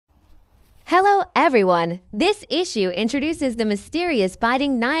Hello everyone! This issue introduces the mysterious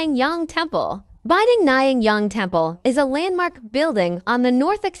Beiding Niangniang Temple. Beiding Niangniang Temple is a landmark building on the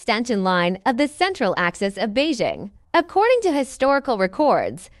north extension line of the central axis of Beijing. According to historical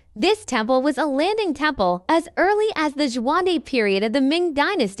records, this temple was a landing temple as early as the Zhuande period of the Ming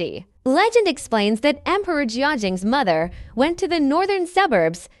dynasty. Legend explains that Emperor Jiajing's mother went to the northern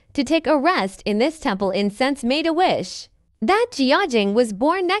suburbs to take a rest in this temple incense made a wish that Jiajing was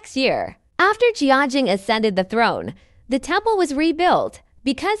born next year. After Jiajing ascended the throne, the temple was rebuilt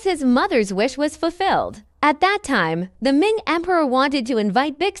because his mother's wish was fulfilled. At that time, the Ming emperor wanted to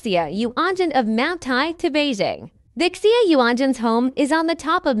invite Bixia Yuanzhen of Mount Tai to Beijing. Bixia Yuanzhen's home is on the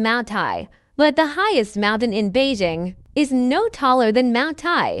top of Mount Tai, but the highest mountain in Beijing is no taller than Mount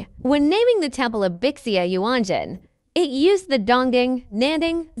Tai. When naming the temple of Bixia Yuanzhen, it used the Dongding,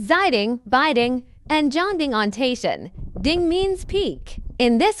 Nanding, Ziding, Beiding, and Zhongding notation. Ding means peak.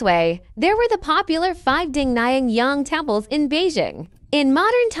 In this way, there were the popular 5 Beiding Niangnyiang temples in Beijing. In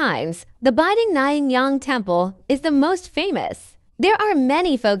modern times, the Beiding Niangniang Temple is the most famous. There are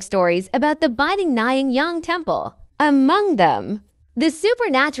many folk stories about the Beiding Niangniang Temple. Among them, the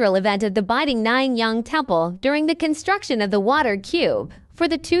supernatural event of the Beiding Niangniang Temple during the construction of the water cube for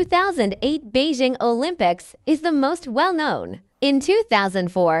the 2008 Beijing Olympics is the most well-known. In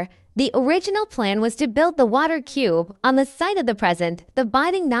 2004, the original plan was to build the water cube on the site of the present, the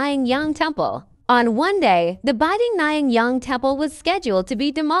Beiding Niangniang Temple. On one day, the Beiding Niangniang Temple was scheduled to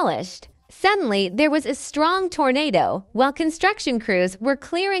be demolished. Suddenly, there was a strong tornado while construction crews were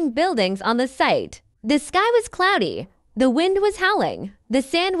clearing buildings on the site. The sky was cloudy, the wind was howling, the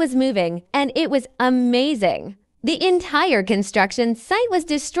sand was moving, and it was amazing. The entire construction site was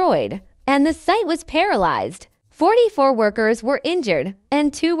destroyed, and the site was paralyzed. 44 workers were injured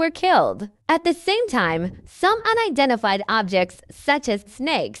and 2 were killed. At the same time, some unidentified objects such as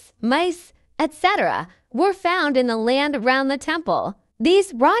snakes, mice, etc. were found in the land around the temple.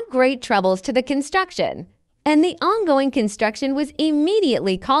 These brought great troubles to the construction, and the ongoing construction was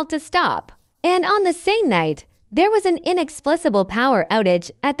immediately called to stop. And on the same night, there was an inexplicable power outage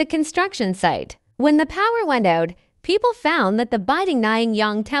at the construction site. When the power went out, people found that the Beiding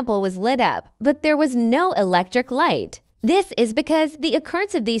Niangniang Temple was lit up, but there was no electric light. This is because the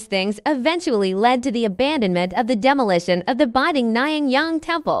occurrence of these things eventually led to the abandonment of the demolition of the Beiding Niangniang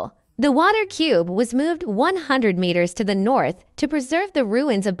Temple. The water cube was moved 100 meters to the north to preserve the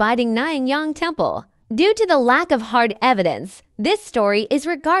ruins of Beiding Niangniang Temple. Due to the lack of hard evidence, this story is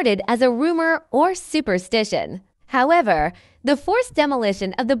regarded as a rumor or superstition. However, the forced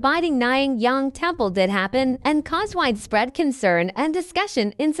demolition of the Beiding Niangniang Temple did happen and caused widespread concern and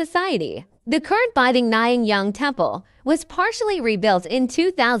discussion in society. The current Beiding Niangniang Temple was partially rebuilt in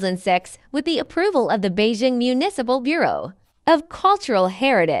 2006 with the approval of the Beijing Municipal Bureau of Cultural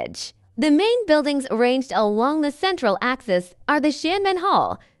Heritage. The main buildings arranged along the central axis are the Xianmen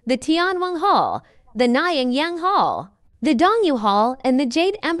Hall, the Tianwang Hall, the Niangyang Hall, the Dongyu Hall, and the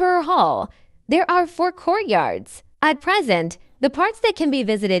Jade Emperor Hall. There are 4 courtyards. At present, the parts that can be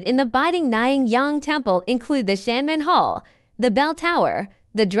visited in the Beiding Niangniang Temple include the Xianmen Hall, the Bell Tower,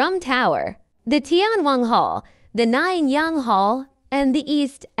 the Drum Tower, the Tianwang Hall, the Niangyang Hall, and the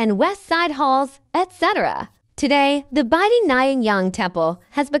East and West Side Halls, etc. Today, the Beiding Niangniang Temple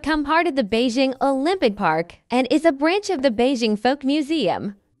has become part of the Beijing Olympic Park and is a branch of the Beijing Folk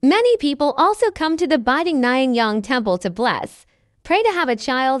Museum. Many people also come to the Beiding Niangniang Temple to bless, pray to have a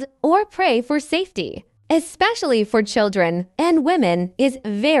child, or pray for safety. Especially for children and women is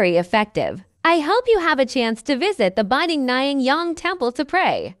very effective. I hope you have a chance to visit the Beiding Niangniang Temple to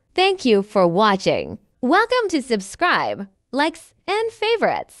pray. Thank you for watching. Welcome to subscribe, likes, and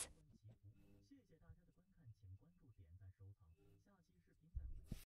favorites.